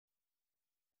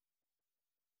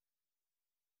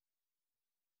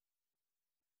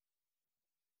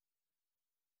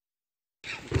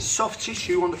There's soft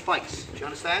tissue on the face, do you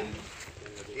understand?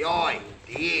 The eye,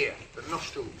 the ear, the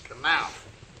nostrils, the mouth,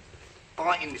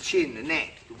 biting the chin, the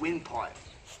neck, the windpipe.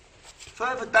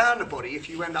 Further down the body, if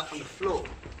you end up on the floor,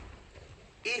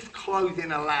 if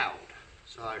clothing allowed,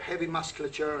 so heavy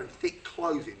musculature and thick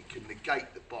clothing can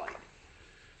negate the bite.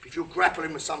 If you're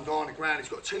grappling with some guy on the ground who's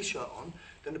got a t-shirt on,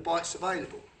 then the bite's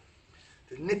available.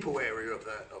 The nipple area of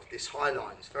this high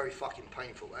line is very fucking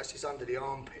painful. That's just under the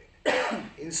armpit.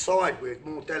 Inside, we're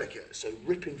more delicate, so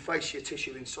ripping fascia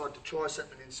tissue inside the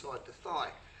tricep and inside the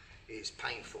thigh is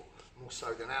painful, more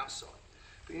so than outside.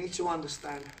 But you need to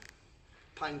understand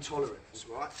pain tolerance,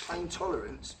 right? Pain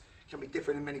tolerance can be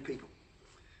different in many people.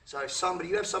 So if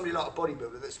you have somebody like a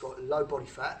bodybuilder that's got low body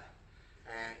fat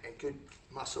and good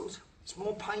muscles, it's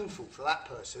more painful for that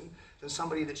person than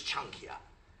somebody that's chunkier,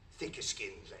 thicker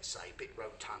skinned, let's say, a bit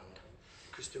rotund,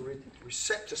 because the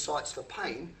receptor sites for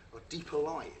pain are deeper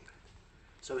lying.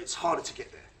 So it's harder to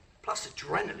get there. Plus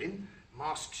adrenaline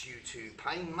masks you to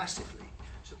pain massively.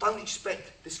 So don't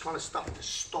expect this kind of stuff to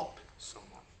stop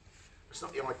someone. That's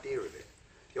not the idea of it.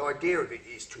 The idea of it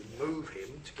is to move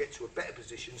him to get to a better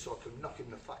position so I can knock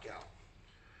him the fuck out.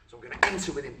 So I'm going to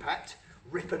enter with impact,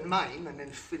 rip and maim, and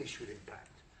then finish with impact.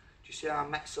 Do you see how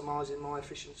I'm maximising my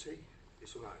efficiency?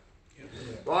 Yes or no? Yes.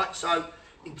 Right, so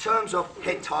in terms of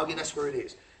head target, that's where it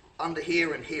is. Under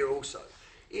here and here also.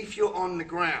 If you're on the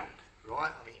ground,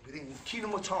 right, I mean, within Kino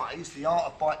Muay is the art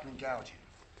of biting and gouging,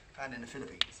 found in the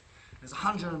Philippines. There's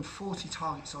 140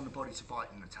 targets on the body to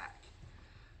bite and attack,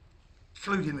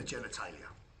 including the genitalia.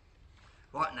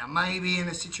 Right, now maybe in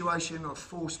a situation of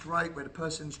forced rape where the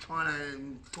person's trying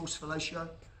to force fellatio,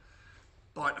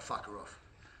 bite the fucker off.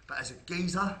 But as a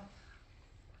geezer,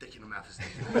 dick in the mouth is dick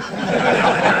in the mouth.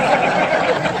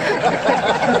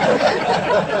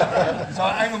 So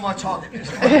I aim on my target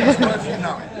list. It's worth you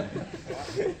knowing.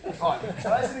 Right,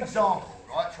 so as an example,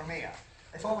 right, from here,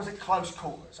 if I was at close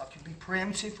quarters, I could be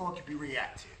preemptive or I could be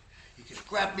reactive. You could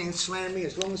grab me and slam me.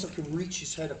 As long as I can reach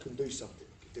his head, I can do something.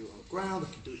 I can do it on the ground,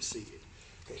 I can do it seated.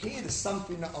 But here there's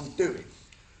something that I'm doing.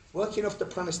 Working off the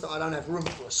premise that I don't have room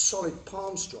for a solid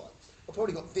palm strike. I've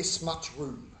probably got this much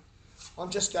room. I'm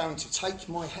just going to take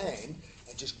my hand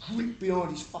and just grip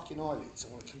behind his fucking eyelids.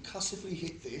 I want to concussively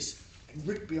hit this and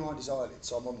rip behind his eyelids,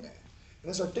 so I'm on there. And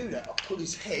as I do that, I pull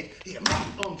his head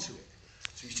onto it.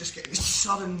 So he's just getting this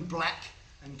sudden black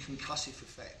and concussive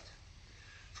effect.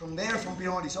 From there, from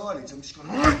behind his eyelids, I'm just going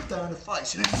to rip down the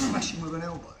face and then smash him with an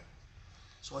elbow.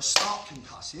 So I start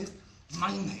concussive,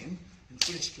 maim him, and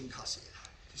finish concussive.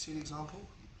 Do you see the example?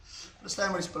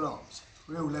 Understand where this belongs.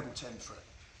 Real level 10 threat.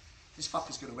 This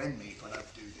fucker's going to end me if I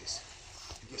don't do this.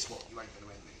 And guess what? You ain't going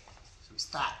to end me. So it's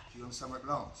that. Do you understand where it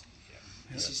belongs? Yeah.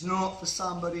 This is not for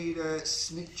somebody to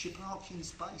snitch your parking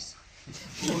space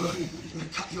or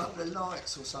cut you up with the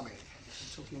lights or something.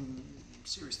 I'm talking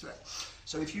serious threat.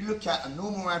 So if you look at a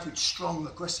normal, average, strong,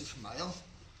 aggressive male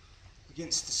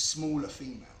against a smaller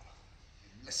female,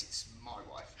 unless it's my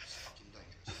wife, it's fucking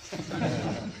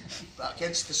dangerous. But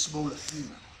against the smaller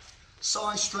female,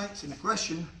 size, strength, and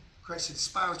aggression creates a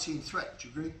disparity in threat. Do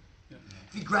you agree? Yeah.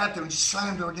 If you grabbed her and just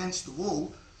slammed her against the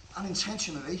wall,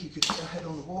 unintentionally, he could hit her head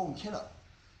on the wall and kill her.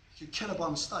 He could kill her by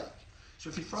mistake. So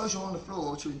if he throws her on the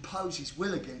floor to impose his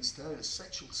will against her in a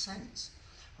sexual sense,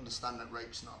 understand that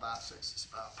rape's not about sex, it's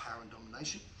about power and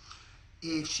domination.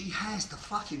 If she has the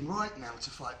fucking right now to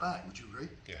fight back, would you agree?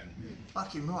 Yeah.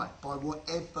 Fucking right, by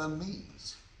whatever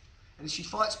means. And if she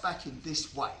fights back in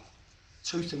this way,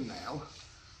 tooth and nail,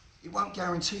 it won't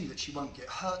guarantee that she won't get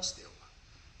hurt still,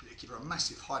 but it'll give her a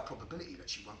massive high probability that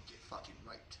she won't get fucking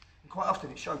raped. And quite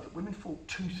often it showed that women fought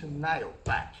tooth and nail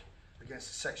back against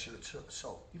a sexual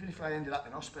assault. Even if they ended up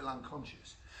in hospital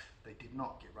unconscious, they did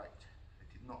not get raped. They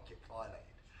did not get violated.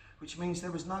 Which means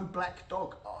there was no black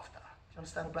dog after. Do you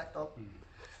understand a black dog?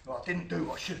 Well, I didn't do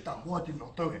what I should have done. Why didn't I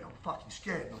do it? I'm fucking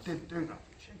scared and I didn't do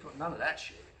nothing. She ain't got none of that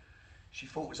shit. She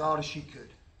fought as hard as she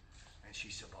could and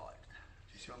she survived.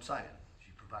 Do you see what I'm saying?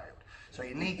 She prevailed. So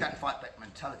you need that fight back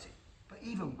mentality. But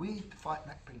even with the fight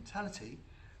back mentality,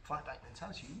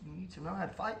 you need to know how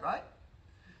to fight, right?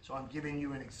 So I'm giving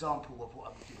you an example of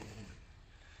what I'm giving you.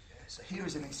 Yeah, so here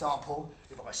is an example.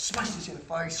 If I smash this in the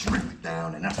face, rip it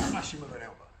down, and then smash him with an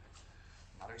elbow.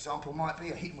 Another example might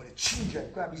be I hit him with a chin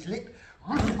jab, grab his lip,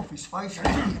 rip it off his face, and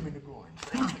hit him in the groin.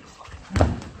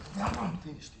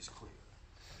 Finish this quick.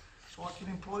 So I can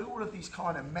employ all of these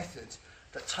kind of methods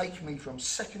that take me from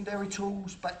secondary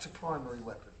tools back to primary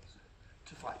weapons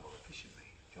to fight more efficiently.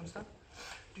 Do you understand?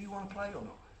 Do you want to play or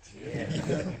not?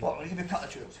 Yeah. Well, I'll give you a couple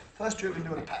of drills. First drill we're going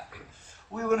to do a pack.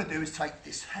 All you're going to do is take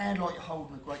this hand like you're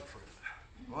holding a grapefruit,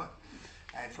 right?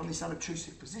 And from this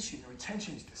unobtrusive position, your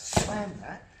intention is to slam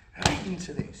that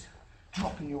into this,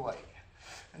 dropping your weight.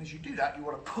 And as you do that, you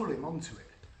want to pull him onto it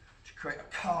to create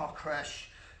a car crash,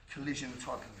 collision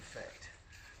type of effect.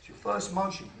 So your first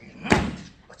motion is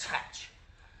attach,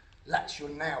 latch your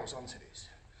nails onto this.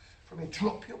 From here,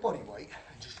 drop your body weight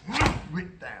and just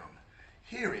rip down.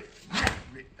 Hear it,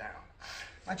 rip down.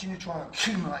 Imagine you're trying to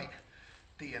accumulate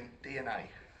DNA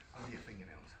under your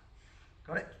fingernails.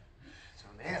 Got it? So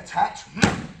from there, attach,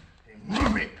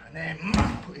 then rip, and then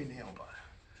put in the elbow.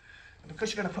 And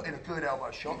because you're going to put in a good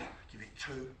elbow shot, give it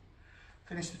 2.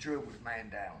 Finish the drill with man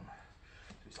down.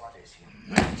 So it's like this.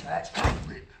 Attach,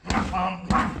 rip,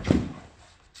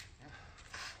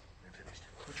 finished.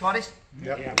 We'll try this?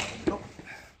 Yeah. Or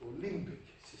limbic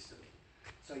system.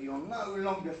 So you're no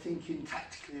longer thinking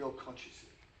tactically or consciously.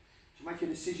 To make a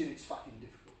decision, it's fucking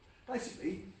difficult.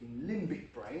 Basically, in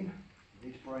limbic brain,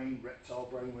 midbrain, reptile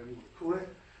brain, whatever you want to call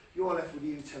it, you're left with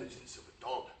the intelligence of a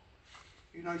dog.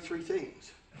 You know 3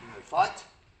 things. You know fight,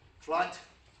 flight,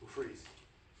 or freeze.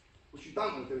 What you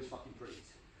don't want to do is fucking freeze.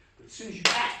 But as soon as you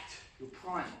act, you're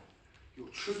primal. You're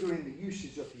triggering the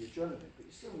usage of the adrenaline, but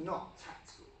you're still not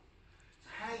tactical. So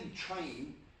how you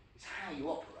train is how you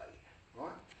operate,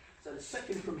 right? So the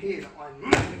second from here that I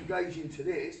engage into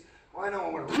this, I know I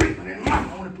want to rip and then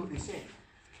I want to put this in.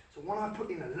 So when I put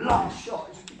in the last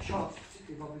shot, there's a good chance,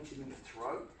 particularly if I reach him in the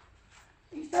throat,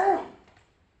 he's down.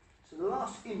 So the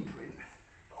last imprint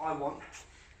that I want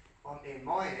in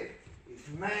my head is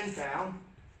man down,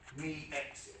 knee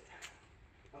exit.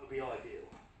 That would be ideal,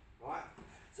 right?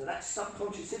 So that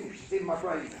subconscious image is in my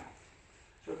brain now.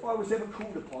 So if I was ever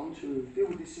called upon to deal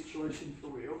with this situation for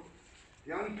real,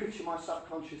 the only picture my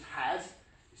subconscious has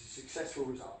is a successful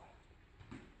result.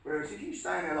 Whereas if you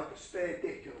stand there like a spare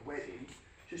dick at a wedding,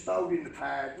 just holding the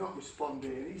pad, not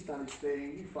responding, he's done his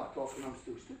thing, you fuck off and I'm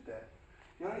still stood there.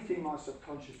 The only thing my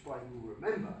subconscious brain will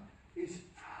remember is,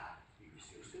 you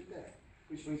still stood there,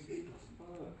 which means it doesn't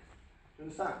work. Do you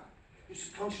understand? Your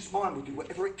subconscious mind will do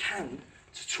whatever it can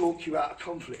to talk you out of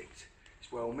conflict.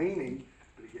 It's well-meaning,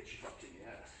 but it gets you fucked in the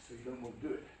ass, so you don't want to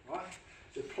do it, right?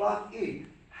 So plug in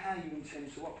how you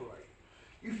intend to operate.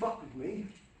 You fuck with me,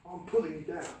 I'm pulling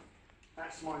you down.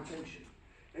 That's my intention.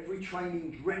 Every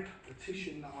training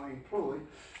repetition that I employ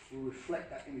will reflect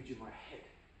that image in my head.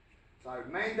 So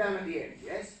man down at the end,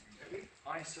 yes?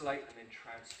 Isolate and then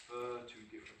transfer to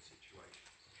different situations.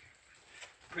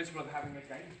 The principle of having a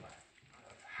game plan,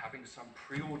 of having some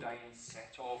preordained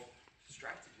set of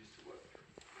strategies to work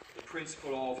through. The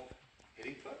principle of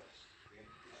hitting first,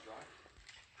 preemptive strike.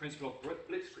 The principle of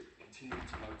blitzkrieg, continuing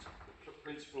to motor. The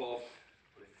principle of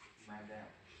putting man down.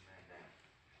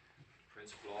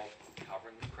 Principle of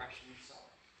covering and crashing inside.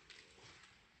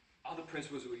 Other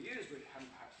principles that we use, we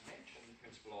haven't perhaps mentioned, the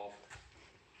principle of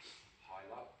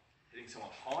high-low. Hitting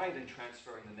someone high, then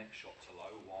transferring the next shot to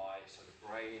low. Why? So the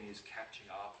brain is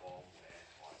catching up on where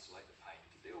to isolate the pain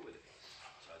to deal with it.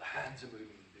 So the hands are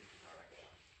moving in a different direction.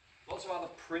 Lots of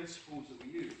other principles that we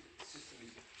use. The system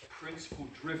is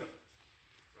principle-driven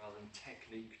rather than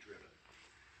technique-driven.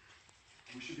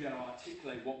 We should be able to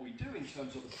articulate what we do in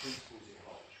terms of the principles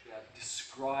involved.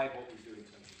 Describe what we do in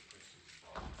terms of the principles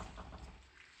involved.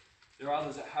 There are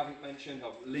others that haven't mentioned.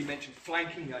 Lee mentioned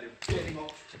flanking, the idea of getting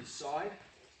off to the side.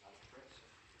 That's another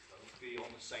principle. Don't be on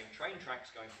the same train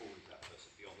tracks going forward with that person.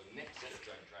 Be on the next set of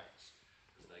train tracks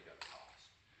as they go past.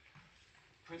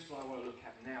 The principle I want to look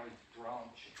at now is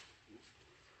branching.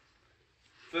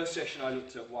 First session I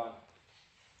looked at one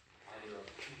idea of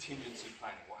contingency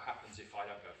planning. What happens if I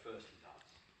don't go first? He does.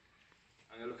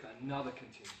 I'm going to look at another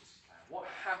contingency. What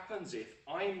happens if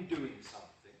I'm doing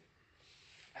something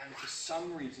and for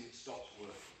some reason it stops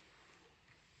working?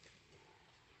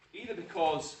 Either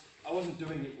because I wasn't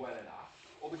doing it well enough,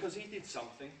 or because he did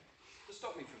something to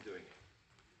stop me from doing it.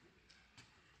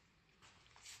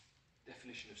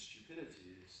 Definition of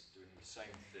stupidity is doing the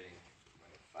same thing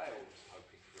when it fails,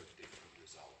 hoping for a different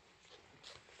result.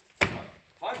 So,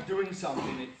 if I'm doing something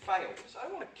and it fails, I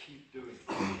don't want to keep doing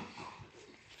it.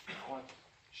 I want to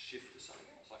shift to something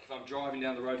else. Like if I'm driving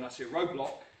down the road and I see a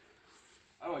roadblock,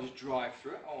 I don't want to just drive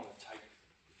through it, I want to take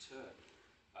the turn.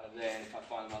 And then if I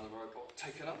find another roadblock,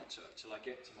 take another turn till I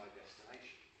get to my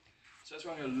destination. So that's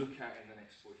what I'm going to look at in the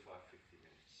next 45, 50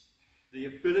 minutes. The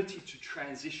ability to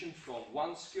transition from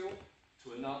one skill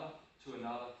to another, to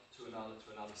another, to another,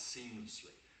 to another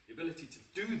seamlessly. The ability to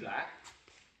do that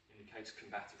indicates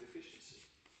combative efficiency.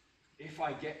 If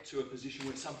I get to a position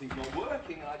where something's not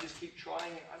working and I just keep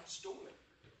trying it, I'm stalling.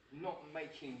 Not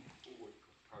making forward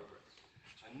progress.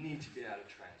 So I need to be able to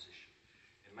transition.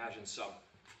 Imagine some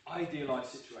idealized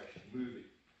situation, movie,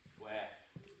 where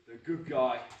the good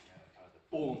guy, kind of the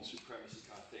born supremacy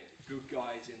kind of thing, the good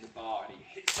guy is in the bar and he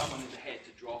hits someone in the head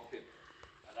to drop him.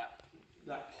 At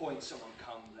that point, someone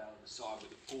comes out of the side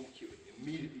with a pull cue and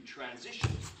immediately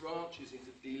transitions, branches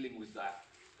into dealing with that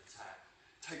attack.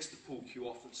 Takes the pull cue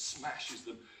off and smashes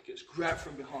them, gets grabbed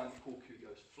from behind, the pull cue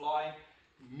goes flying,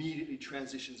 immediately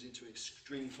transitions into an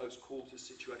extreme close quarters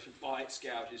situation, bites,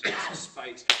 gouges, gets some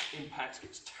space, impacts,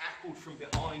 gets tackled from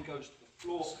behind, goes to the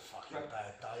floor. That's a fucking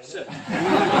bad day, isn't it?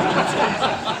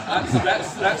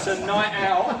 That's a night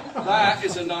out. That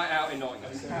is a night out in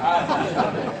Nottingham.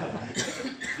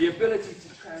 The ability to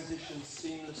transition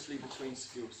seamlessly between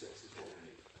skill sets is what we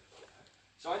need.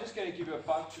 So I'm just going to give you a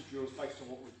bunch of drills based on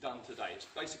what we've done today. It's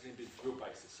basically been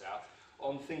drill-based this out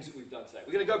on things that we've done today.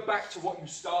 We're going to go back to what you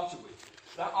started with.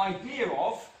 That idea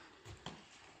of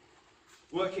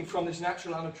working from this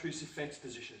natural unobtrusive fence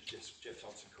position, as Jeff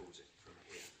Thompson calls it, from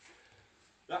here.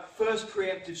 That first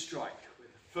preemptive strike, where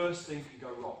the first thing can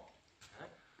go wrong.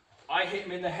 I hit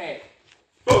him in the head.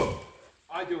 Boom!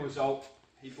 Ideal result.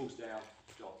 He falls down.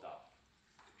 Job done.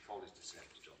 Control his descent.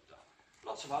 Job done.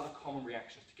 Lots of other common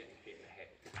reactions to getting hit in the head.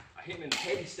 I hit him in the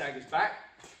head. He staggers back.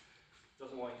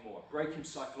 Doesn't want any more. I break him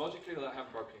psychologically, although I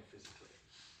haven't broken him physically.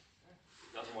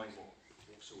 Doesn't want any more.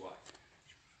 Walks away.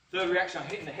 Third reaction, I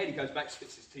hit in the head, he goes back,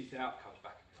 spits his teeth out, comes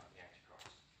back and be like the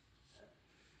Antichrist.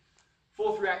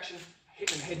 Fourth reaction,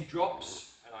 hit in the head, he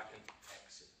drops, and I can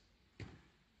exit.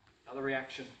 Another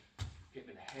reaction, hit him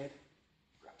in the head,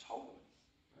 grabs hold of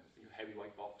him. Your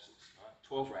heavyweight boxers, right?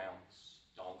 12 rounds,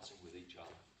 dancing with each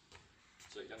other,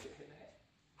 so you don't get hit in the head.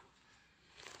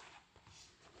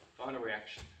 Final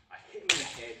reaction, I hit him in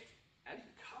the head, and he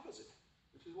covers it,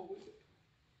 which is what we do.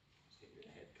 Just hit him in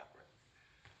the head, cover it.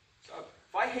 So,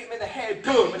 if I hit him in the head,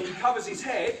 boom, and he covers his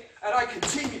head, and I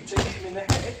continue to hit him in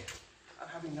the head, I'm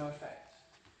having no effect.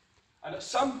 And at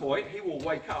some point, he will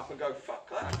wake up and go, fuck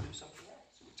that, and do something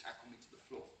else. And will tackle me to the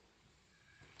floor.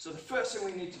 So the first thing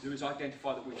we need to do is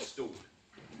identify that we've stalled.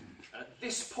 And at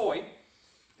this point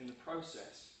in the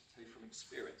process, I'll tell you from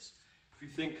experience, if you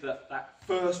think that that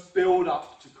first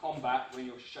build-up to combat, when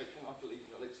you're shaking like a leaf,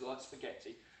 your legs are like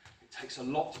spaghetti, it takes a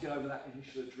lot to get over that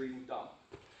initial adrenal dump.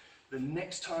 The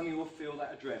next time you will feel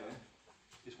that adrenaline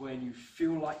is when you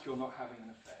feel like you're not having an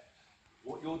effect.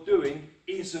 What you're doing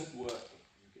isn't working.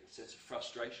 You get a sense of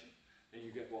frustration, then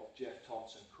you get what Jeff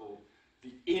Thompson called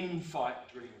the in-fight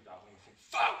adrenal dump. When you think,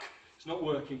 fuck, it's not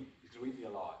working, he's going to eat me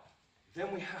alive.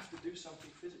 Then we have to do something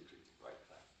physically to break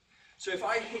that. So if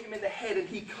I hit him in the head and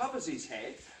he covers his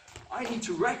head, I need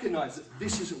to recognize that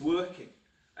this isn't working.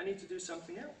 I need to do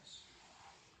something else.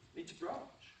 I need to branch.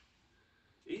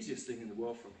 Easiest thing in the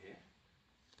world from here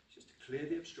is just to clear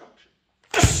the obstruction.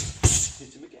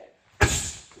 Hit him again.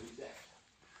 So he's there.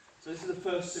 So this is the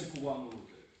first simple one we'll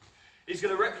do. He's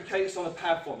going to replicate this on a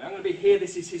pad for me. I'm going to be here.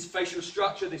 This is his facial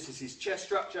structure. This is his chest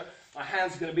structure. My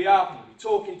hands are going to be up. I'm going to be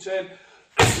talking to him.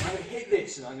 I'm going to hit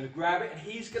this and I'm going to grab it and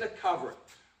he's going to cover it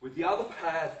with the other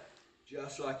pad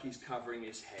just like he's covering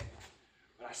his head.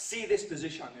 When I see this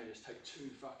position, I'm going to just take two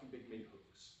fucking big meat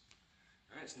hooks.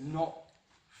 And it's not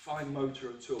fine motor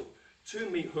at all. Two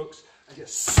meat hooks and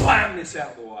just slam this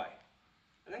out of the way.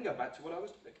 And then go back to what I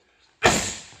was doing.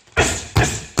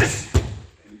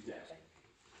 And he's down.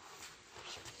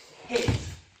 Hit.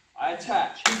 I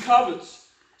attach. He covers.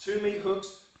 Two meat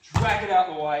hooks. Drag it out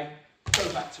of the way.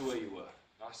 Go back to where you were.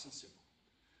 Nice and simple.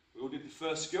 We all did the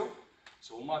first skill.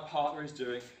 So all my partner is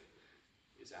doing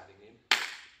is adding in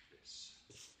this.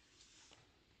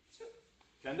 That's it.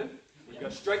 Can do? We go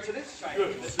straight to this.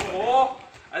 Good. More.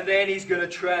 And then he's going to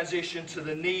transition to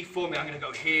the knee for me. I'm going to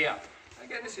go here.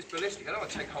 Again, this is ballistic. I don't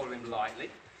want to take hold of him lightly.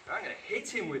 I'm going to hit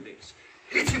him with this.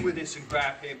 Hit him with this and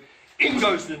grab him. In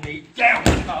goes the knee, down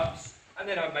the cuts. And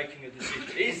then I'm making a decision.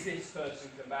 Is this person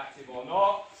combative or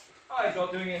not? Oh, he's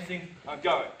not doing anything. I'm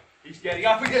going. He's getting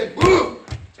up again. Boom!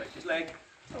 Take his leg.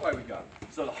 Away we go.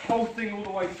 So the whole thing all the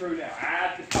way through now.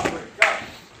 Add the covering. Go.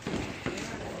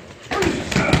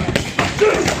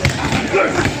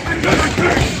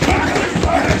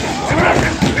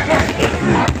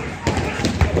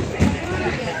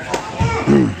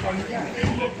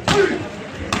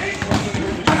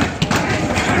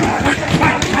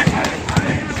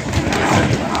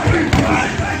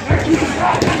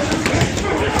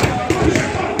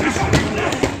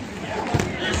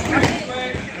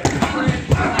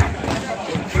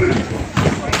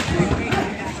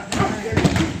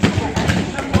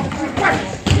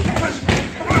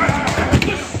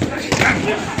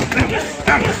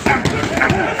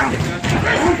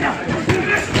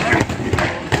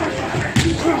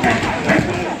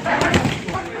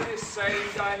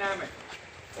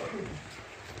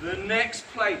 The next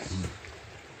place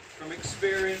from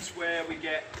experience where we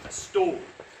get a stall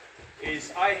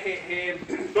is I hit him,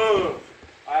 boom,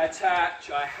 I attach,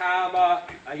 I hammer,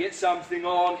 I get something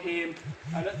on him,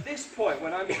 and at this point,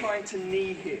 when I'm trying to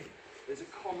knee him, there's a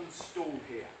common stall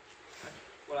here.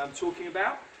 What I'm talking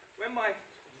about, when my, I'll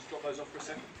just drop those off for a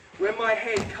second. When my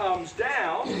head comes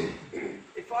down,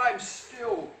 if I'm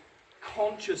still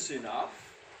conscious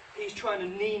enough, he's trying to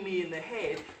knee me in the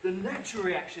head, the natural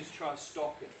reaction is to try and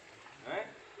stop him. Right?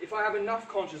 If I have enough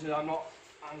consciousness, I'm not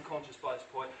unconscious by this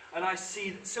point, and I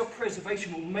see that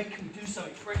self-preservation will make him do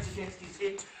something, press against his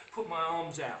hips, put my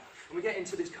arms out. And we get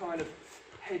into this kind of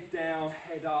head down,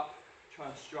 head up, try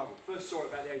and struggle. First saw it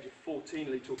about the age of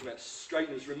 14, Lee talking about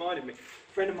straighteners, reminded me.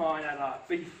 A friend of mine had a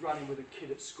beef running with a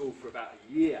kid at school for about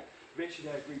a year. Eventually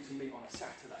they agreed to meet on a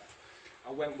Saturday.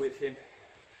 I went with him.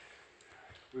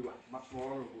 We were much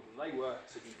more honourable than they were,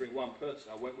 so you bring one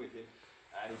person. I went with him,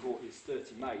 and he brought his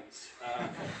 30 mates,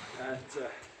 and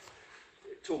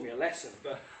it taught me a lesson.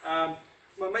 But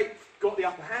my mate got the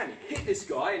upper hand. He hit this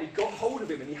guy, and he got hold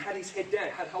of him, and he had his head down,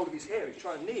 he had hold of his hair, he was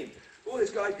trying to knee him. All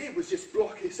this guy did was just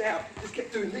block this out, just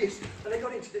kept doing this, and they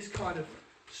got into this kind of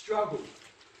struggle.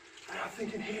 And I'm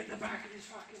thinking, hit the back of his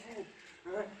fucking head,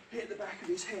 right? Hit the back of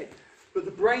his head. But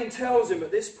the brain tells him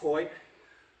at this point,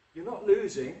 you're not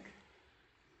losing,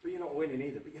 but you're not winning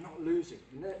either, but you're not losing.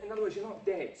 In other words, you're not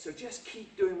dead, so just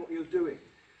keep doing what you're doing.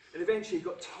 And eventually he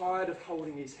got tired of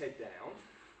holding his head down,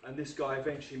 and this guy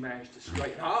eventually managed to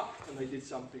straighten up, and they did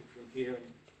something from here, and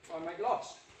my mate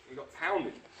lost. He got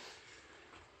pounded.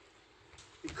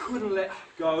 He couldn't let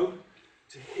go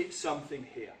to hit something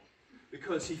here,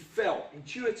 because he felt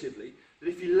intuitively that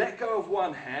if he let go of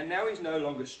one hand, now he's no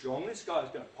longer strong, this guy's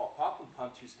going to pop up and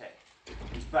punch his head.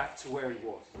 He's back to where he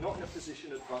was, not in a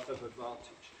position of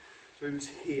advantage. So he was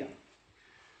here.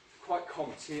 Quite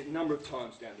common, seen it a number of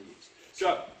times down the years.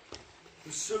 So,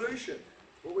 the solution,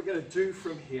 what we're going to do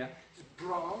from here is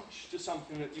branch to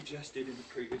something that you just did in the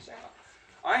previous hour.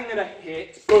 I'm going to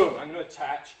hit, boom, I'm going to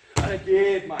attach, I'm going to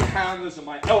give my hammers and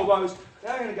my elbows,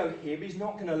 then I'm going to go here, but he's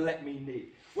not going to let me knee.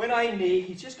 When I knee,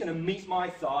 he's just going to meet my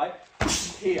thigh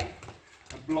here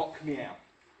and block me out.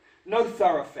 No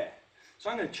thoroughfare. So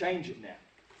I'm going to change it now.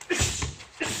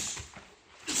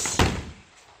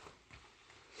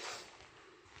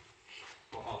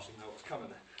 Well, I hardly know what's coming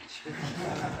there.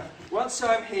 Once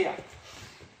I'm here,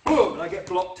 boom, and I get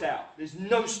blocked out. There's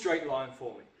no straight line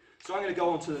for me. So I'm going to go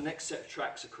on to the next set of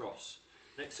tracks across,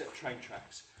 next set of train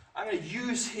tracks. I'm going to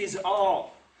use his arm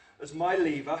as my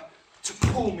lever to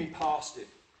pull me past him.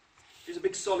 He's a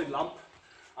big solid lump.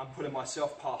 I'm putting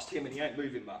myself past him and he ain't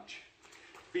moving much.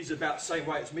 If he's about the same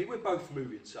weight as me, we're both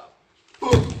moving some.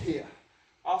 Boom, here.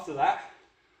 After that,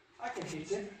 I can hit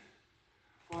him.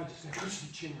 Or I'm just going to push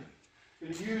the chin ring.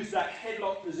 Going to use that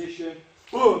headlock position,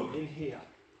 boom, in here.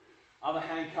 Other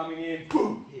hand coming in,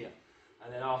 boom, here.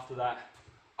 And then after that,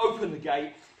 open the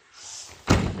gate,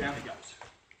 down it goes.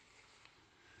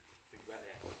 Think about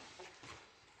that.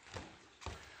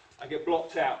 I get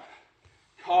blocked out.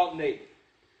 Can't knee.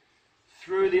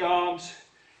 Through the arms,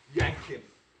 yank him.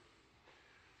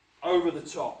 Over the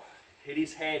top. Hit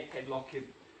his head, headlock him,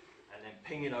 and then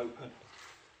ping it open.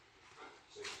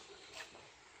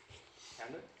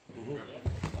 Can it?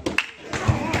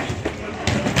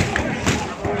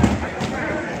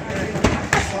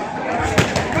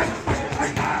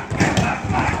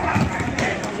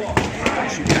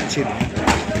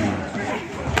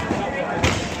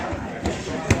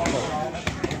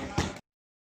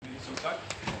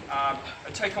 I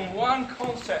take on one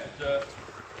concept that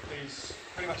is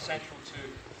pretty much central to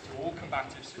all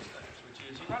combative systems, which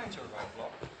is you run into a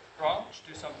roadblock, branch,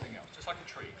 do something else, just like a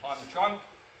tree. Climb the trunk,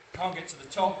 can't get to the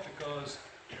top because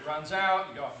it runs out,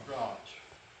 you go up a branch.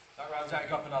 That runs out, you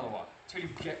go up another one, until you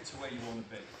get to where you want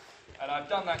to be. And I've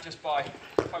done that just by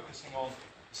focusing on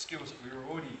the skills that we were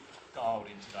already dialed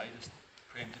in today, just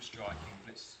preemptive striking,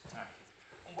 blitz attacking,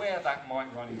 and where that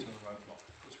might run into a roadblock.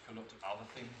 Of course, we could look at other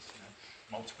things,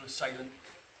 multiple assailant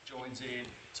joins in,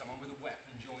 someone with a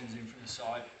weapon joins in from the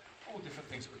side, all different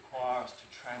things that require us to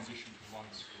transition from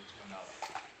one skill to another.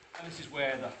 And this is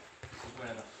where the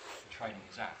training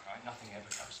is at, right? Nothing ever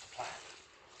goes to plan.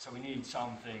 So we need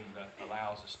something that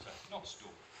allows us to not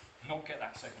stall, not get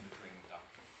that second adrenaline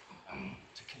done,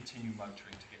 to continue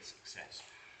motoring to get success.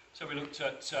 So we looked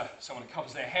at someone who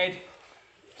covers their head,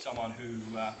 someone who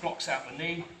blocks out the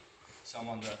knee,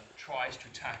 someone that tries to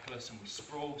tackle us and we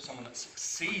sprawl, someone that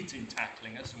succeeds in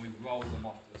tackling us and we roll them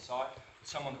off to the side,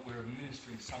 someone that we're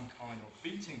administering some kind of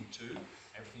beating to,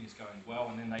 everything is going well,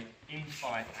 and then they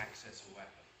in-fight access a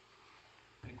weapon.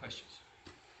 Any questions?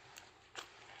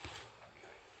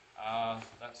 Okay.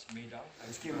 That's me done.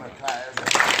 Let's give him a clap.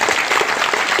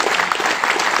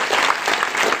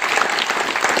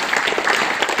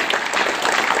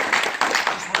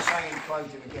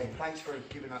 for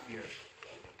giving up your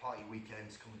party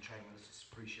weekends, come and train with us, it's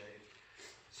appreciated.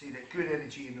 See that good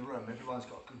energy in the room, everyone's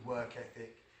got a good work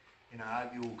ethic, you know, I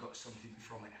hope you all got something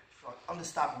from it. Like,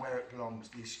 understand where it belongs,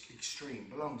 this extreme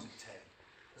belongs at 10.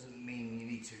 Doesn't mean you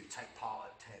need to take part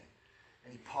at 10.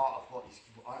 Any part of what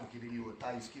I'm giving you or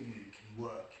Dave's giving you can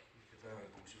work if the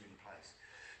variables are in place.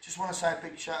 Just want to say a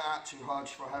big shout out to Hodge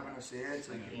for having us here. Just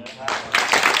a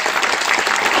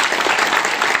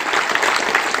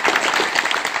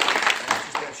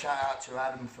shout out to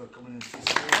Adam for coming and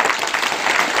assisting me.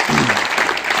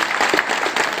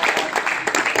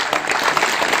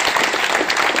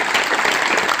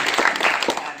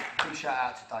 And big shout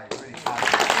out to Dave, really fun.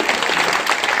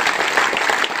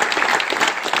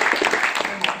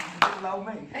 Allow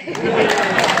me.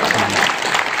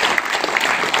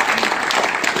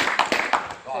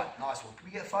 Right, nice one. Can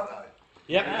we get a photo?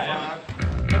 Yep.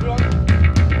 Everyone.